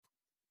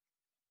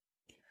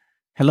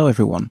Hello,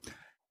 everyone,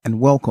 and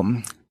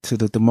welcome to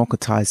the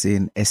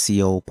Democratizing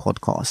SEO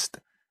podcast.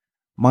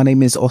 My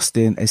name is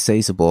Austin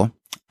Esezabor.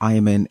 I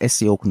am an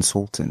SEO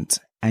consultant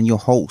and your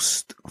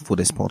host for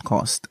this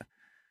podcast.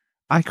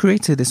 I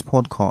created this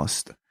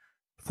podcast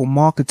for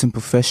marketing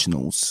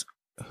professionals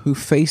who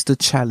face the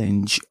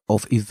challenge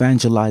of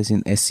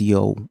evangelizing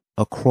SEO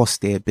across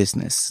their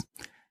business.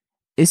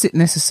 Is it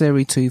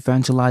necessary to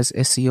evangelize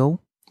SEO?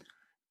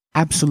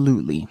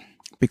 Absolutely,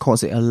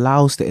 because it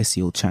allows the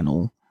SEO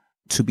channel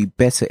to be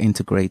better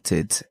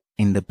integrated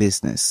in the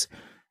business.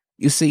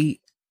 You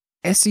see,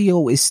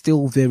 SEO is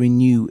still very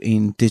new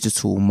in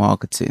digital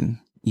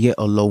marketing, yet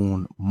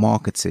alone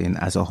marketing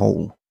as a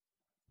whole.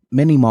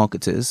 Many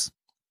marketers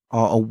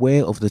are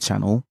aware of the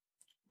channel,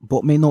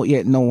 but may not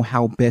yet know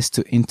how best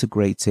to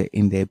integrate it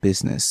in their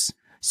business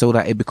so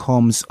that it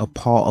becomes a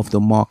part of the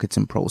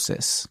marketing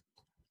process.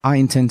 I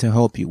intend to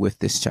help you with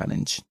this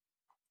challenge.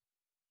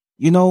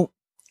 You know,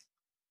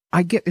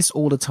 I get this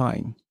all the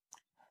time.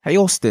 Hey,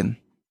 Austin,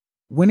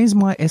 when is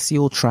my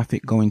SEO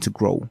traffic going to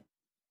grow?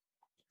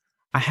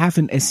 I have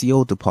an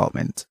SEO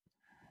department.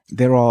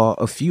 There are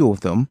a few of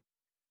them.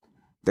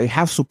 They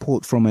have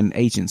support from an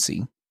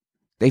agency.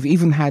 They've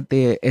even had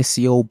their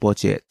SEO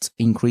budget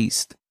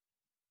increased.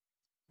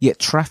 Yet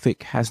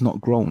traffic has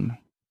not grown.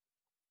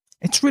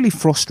 It's really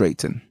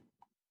frustrating.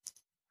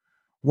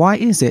 Why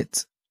is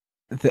it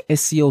the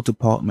SEO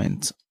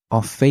department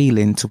are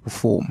failing to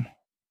perform?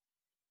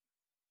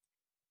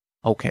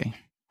 Okay,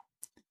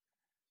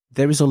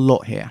 there is a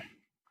lot here.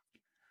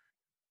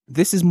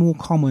 This is more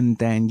common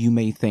than you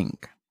may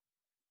think.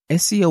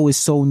 SEO is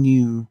so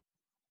new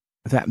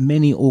that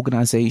many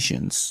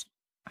organizations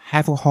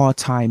have a hard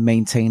time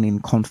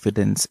maintaining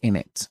confidence in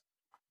it,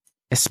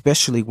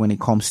 especially when it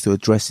comes to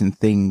addressing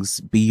things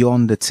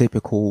beyond the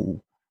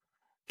typical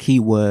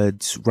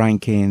keywords,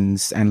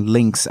 rankings, and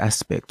links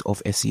aspect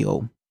of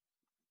SEO.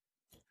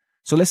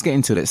 So let's get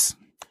into this.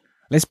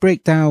 Let's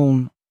break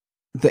down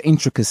the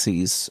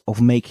intricacies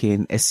of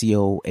making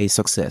SEO a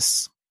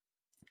success.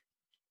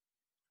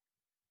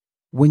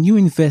 When you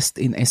invest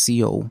in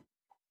SEO,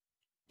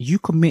 you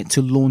commit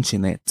to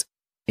launching it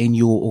in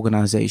your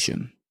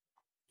organization.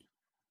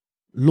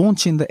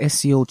 Launching the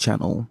SEO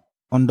channel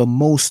under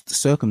most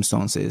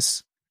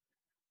circumstances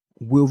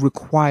will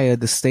require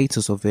the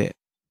status of it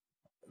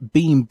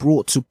being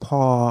brought to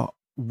par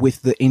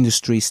with the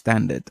industry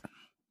standard.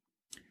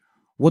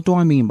 What do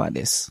I mean by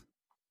this?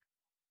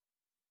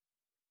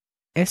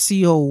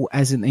 SEO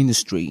as an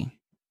industry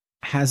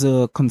has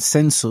a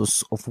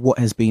consensus of what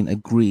has been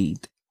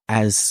agreed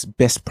as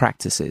best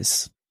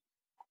practices.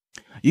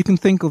 You can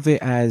think of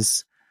it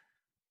as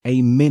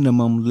a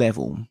minimum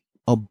level,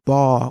 a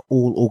bar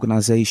all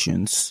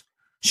organizations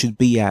should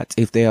be at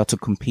if they are to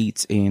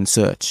compete in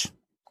search,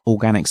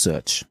 organic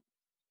search.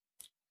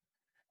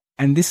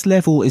 And this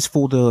level is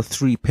for the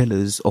three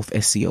pillars of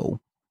SEO: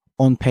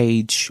 on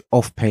page,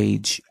 off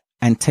page,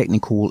 and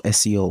technical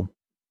SEO.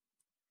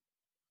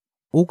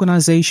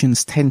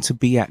 Organizations tend to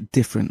be at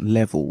different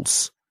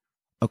levels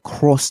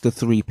across the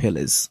three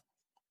pillars.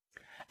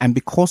 And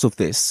because of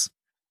this,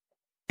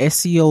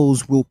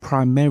 SEOs will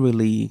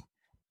primarily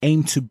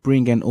aim to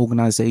bring an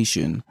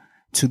organization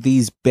to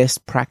these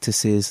best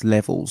practices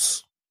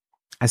levels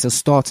as a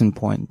starting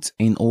point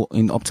in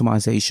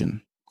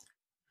optimization.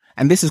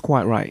 And this is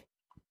quite right.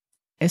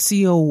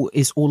 SEO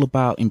is all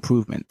about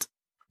improvement.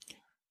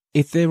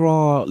 If there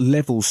are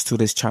levels to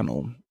this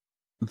channel,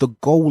 the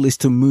goal is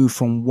to move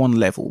from one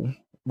level,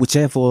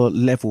 whichever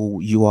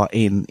level you are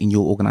in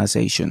your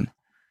organization,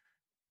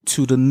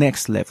 to the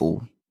next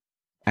level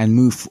and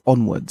move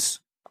onwards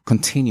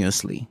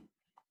continuously.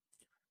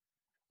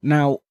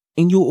 Now,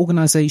 in your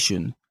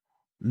organization,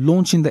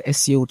 launching the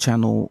SEO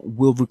channel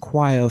will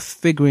require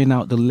figuring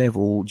out the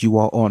level you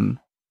are on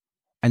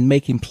and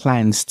making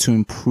plans to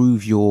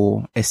improve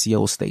your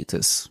SEO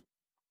status.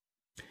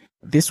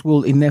 This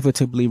will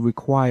inevitably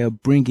require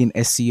bringing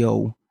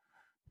SEO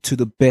to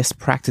the best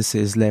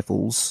practices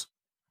levels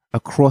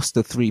across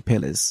the three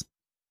pillars.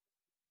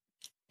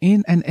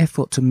 In an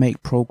effort to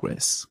make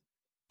progress,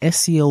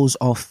 SEOs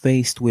are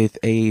faced with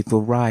a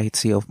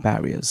variety of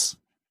barriers.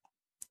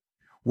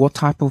 What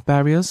type of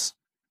barriers?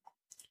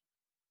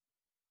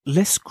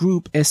 Let's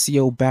group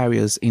SEO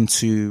barriers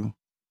into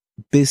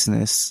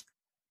business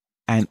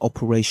and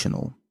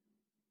operational.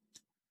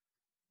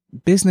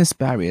 Business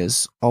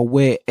barriers are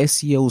where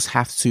SEOs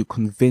have to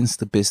convince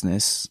the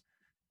business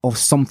of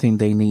something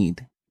they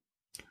need.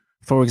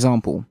 For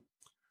example,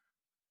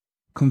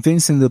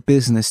 convincing the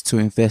business to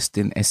invest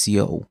in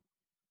SEO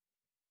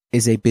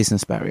is a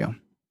business barrier.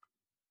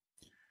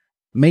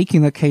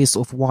 Making a case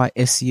of why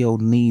SEO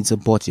needs a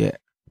budget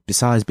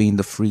besides being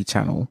the free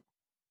channel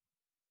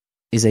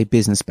is a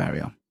business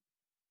barrier.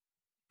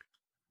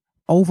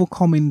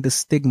 Overcoming the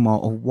stigma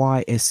of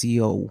why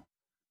SEO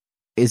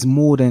is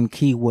more than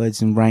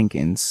keywords and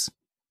rankings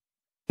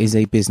is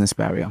a business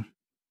barrier.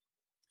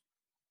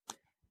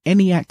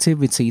 Any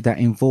activity that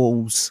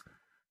involves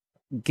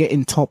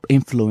getting top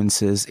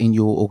influencers in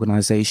your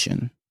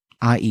organization,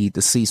 i.e.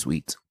 the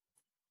C-suite,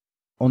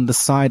 on the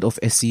side of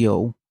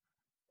SEO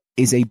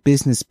is a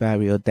business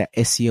barrier that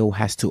SEO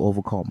has to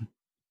overcome.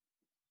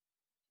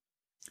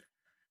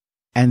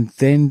 And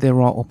then there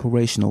are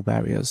operational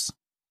barriers.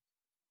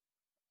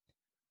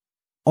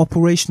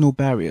 Operational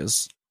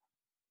barriers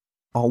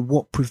are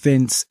what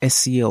prevents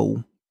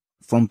SEO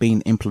from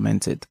being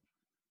implemented.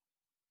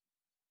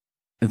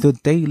 The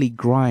daily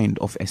grind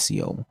of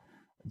SEO,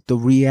 the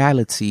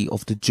reality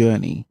of the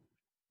journey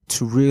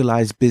to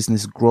realize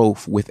business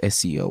growth with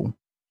SEO,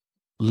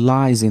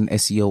 lies in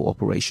SEO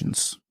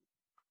operations.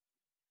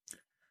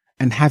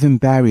 And having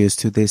barriers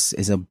to this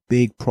is a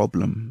big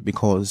problem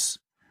because,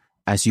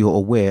 as you're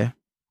aware,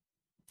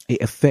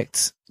 it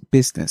affects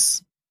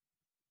business.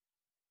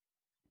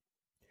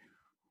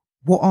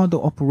 What are the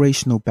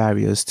operational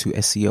barriers to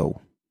SEO?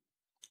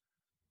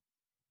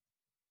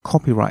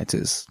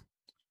 Copywriters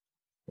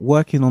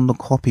working on the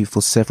copy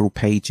for several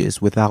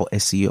pages without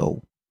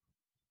SEO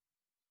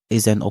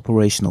is an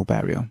operational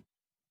barrier.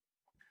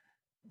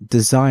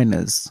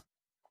 Designers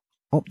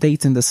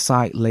updating the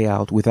site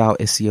layout without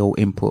SEO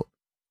input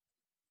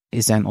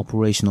is an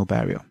operational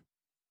barrier.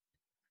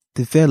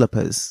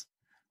 Developers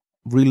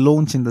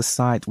relaunching the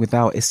site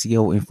without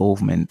SEO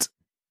involvement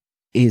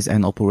is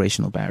an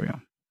operational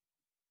barrier.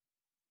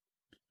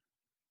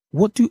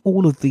 What do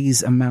all of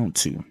these amount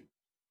to?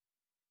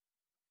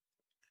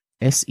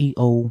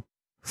 SEO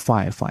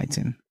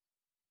firefighting.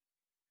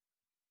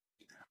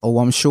 Oh,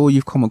 I'm sure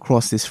you've come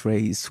across this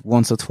phrase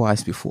once or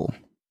twice before.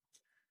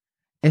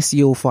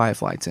 SEO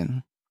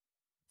firefighting.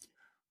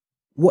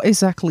 What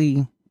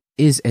exactly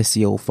is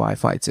SEO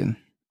firefighting?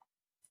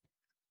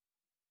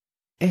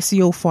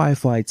 SEO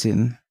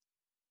firefighting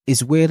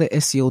is where the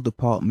SEO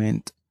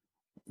department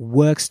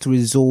works to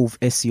resolve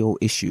SEO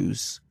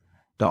issues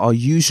that are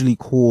usually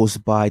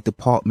caused by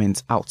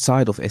departments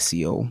outside of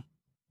SEO,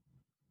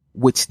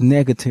 which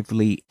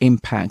negatively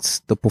impacts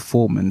the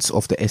performance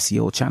of the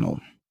SEO channel.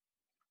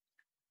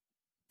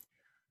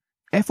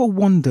 Ever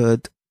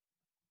wondered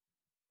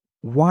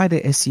why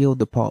the SEO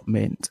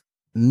department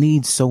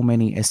needs so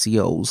many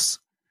SEOs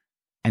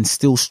and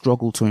still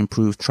struggle to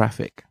improve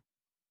traffic?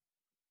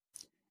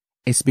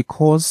 It's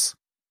because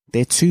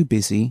they're too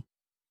busy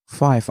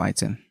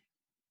firefighting.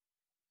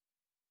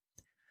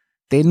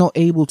 They're not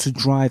able to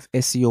drive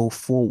SEO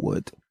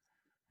forward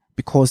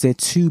because they're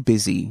too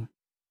busy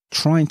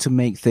trying to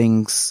make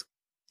things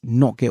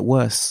not get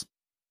worse.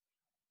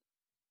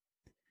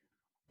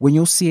 When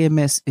your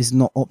CMS is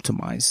not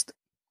optimized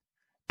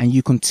and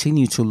you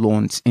continue to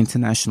launch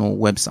international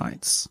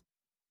websites,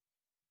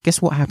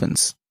 guess what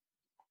happens?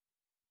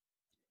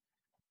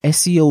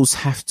 SEOs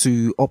have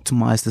to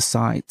optimize the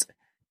site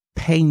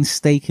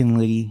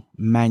painstakingly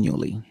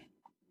manually.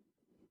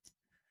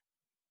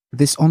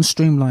 This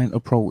unstreamlined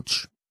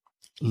approach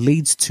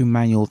leads to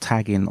manual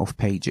tagging of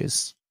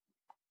pages.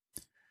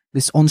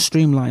 This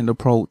unstreamlined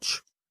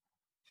approach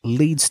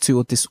leads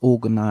to a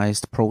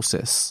disorganized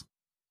process.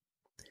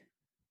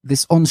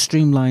 This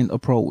unstreamlined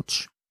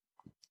approach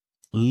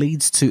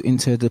leads to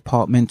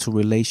interdepartmental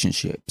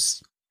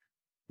relationships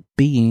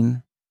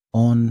being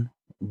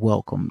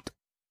unwelcomed.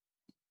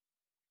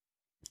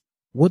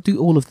 What do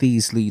all of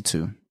these lead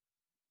to?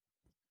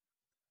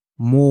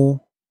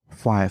 More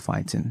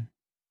firefighting.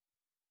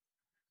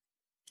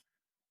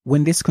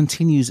 When this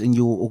continues in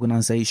your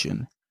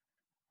organization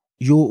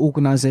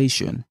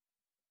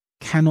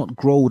cannot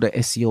grow the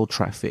SEO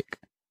traffic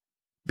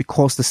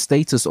because the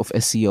status of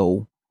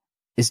SEO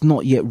is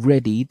not yet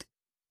readied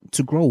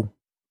to grow.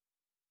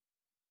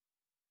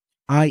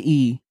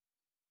 i.e.,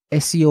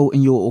 SEO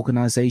in your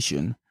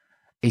organization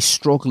is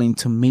struggling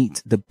to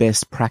meet the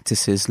best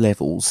practices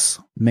levels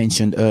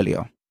mentioned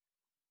earlier.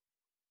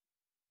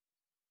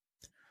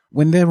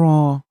 When there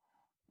are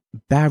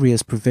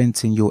barriers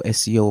preventing your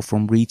SEO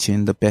from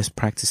reaching the best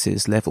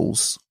practices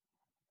levels,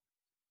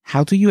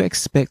 how do you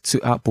expect to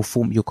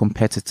outperform your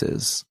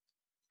competitors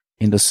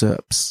in the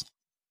SERPs?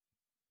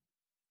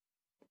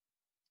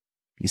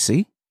 You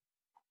see?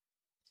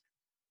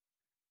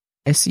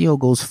 SEO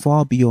goes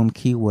far beyond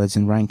keywords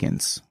and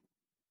rankings,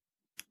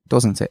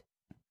 doesn't it?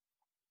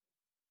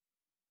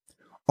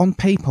 On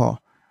paper,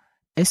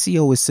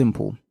 SEO is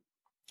simple.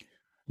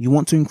 You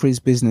want to increase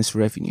business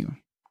revenue.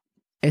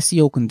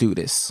 SEO can do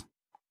this.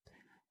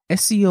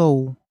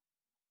 SEO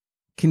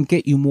can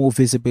get you more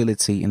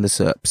visibility in the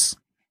SERPs.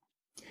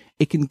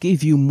 It can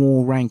give you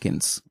more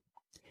rankings.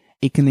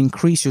 It can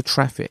increase your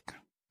traffic.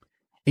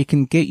 It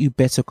can get you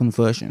better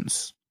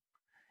conversions.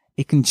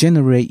 It can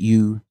generate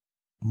you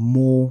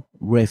more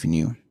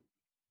revenue.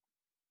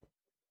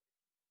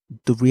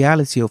 The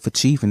reality of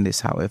achieving this,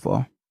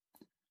 however,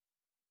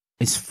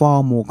 is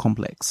far more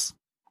complex.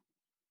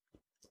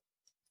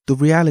 The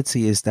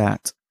reality is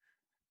that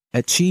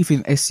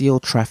achieving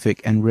SEO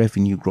traffic and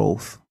revenue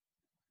growth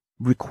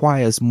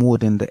requires more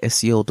than the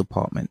SEO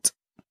department.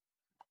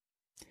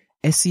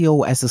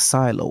 SEO as a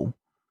silo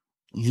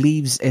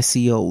leaves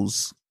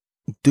SEOs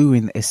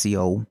doing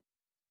SEO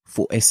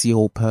for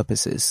SEO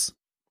purposes,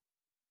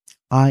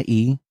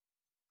 i.e.,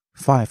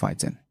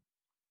 firefighting.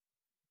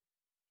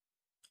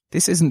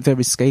 This isn't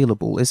very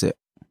scalable, is it?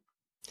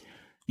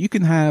 You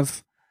can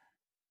have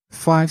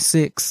 5,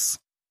 6,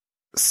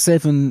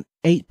 7,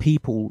 8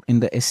 people in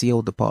the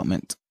SEO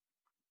department,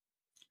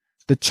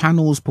 the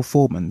channel's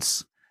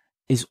performance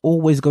is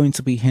always going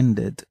to be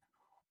hindered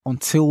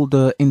until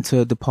the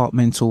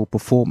interdepartmental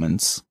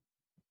performance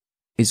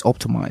is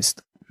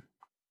optimized.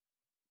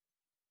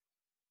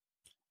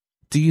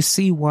 Do you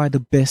see why the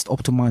best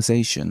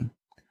optimization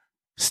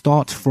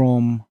starts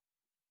from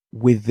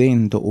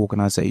within the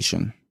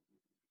organization?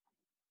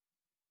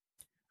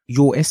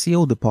 Your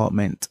SEO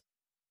department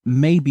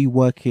may be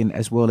working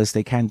as well as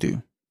they can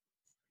do.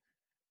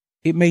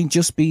 It may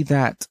just be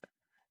that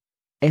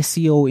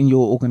SEO in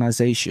your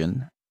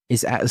organization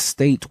is at a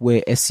state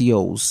where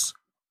SEOs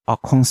are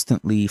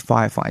constantly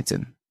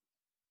firefighting.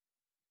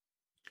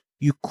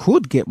 You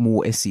could get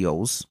more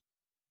SEOs,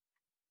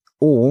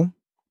 or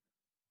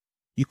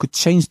you could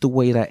change the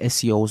way that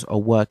SEOs are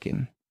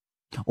working,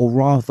 or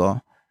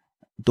rather,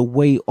 the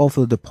way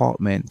other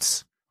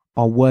departments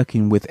are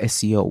working with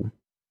SEO.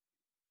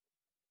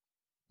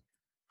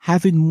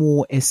 Having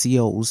more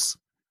SEOs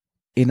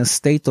in a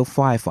state of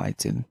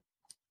firefighting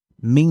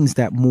means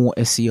that more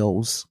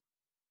SEOs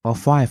are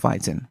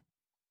firefighting.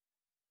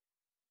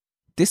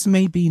 This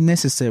may be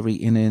necessary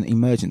in an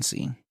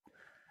emergency.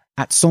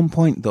 At some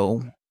point,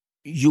 though,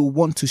 you'll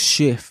want to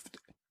shift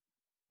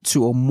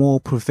to a more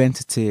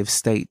preventative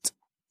state.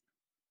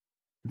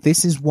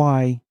 This is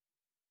why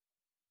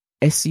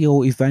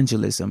SEO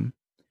evangelism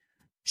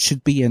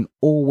should be an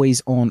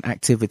always-on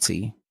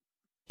activity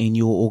in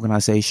your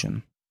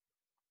organization.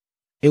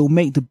 It will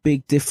make the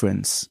big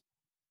difference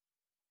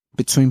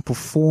between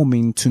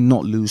performing to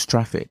not lose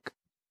traffic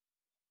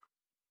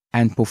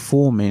and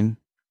performing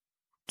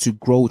to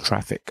grow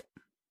traffic.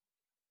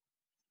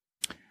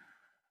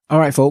 All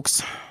right,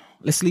 folks,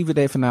 let's leave it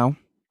there for now.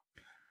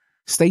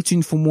 Stay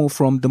tuned for more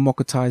from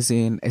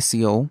Democratizing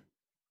SEO.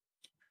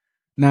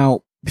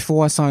 Now,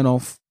 before I sign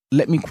off,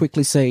 let me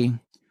quickly say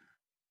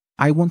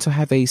I want to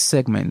have a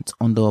segment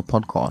on the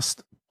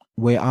podcast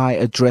where I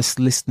address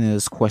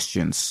listeners'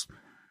 questions.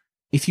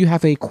 If you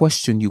have a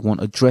question you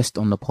want addressed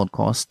on the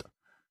podcast,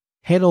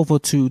 head over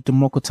to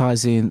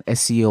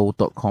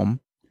democratizingseo.com.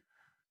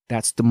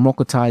 That's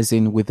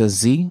democratizing with a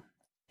Z,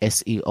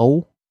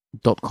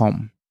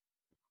 SEO.com.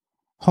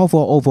 Hover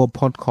over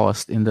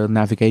podcast in the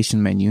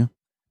navigation menu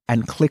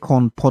and click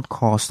on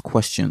podcast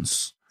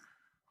questions.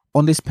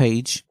 On this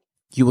page,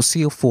 you will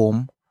see a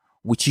form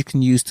which you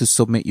can use to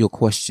submit your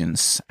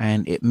questions,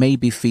 and it may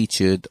be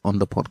featured on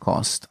the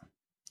podcast.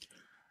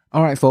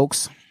 All right,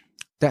 folks,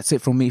 that's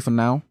it from me for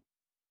now.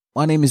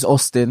 My name is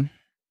Austin.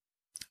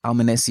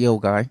 I'm an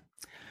SEO guy.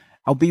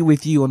 I'll be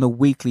with you on a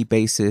weekly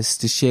basis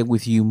to share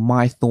with you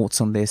my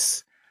thoughts on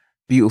this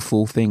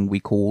beautiful thing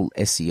we call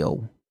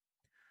SEO.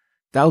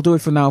 That'll do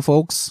it for now,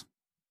 folks.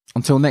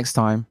 Until next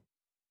time,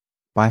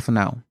 bye for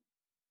now.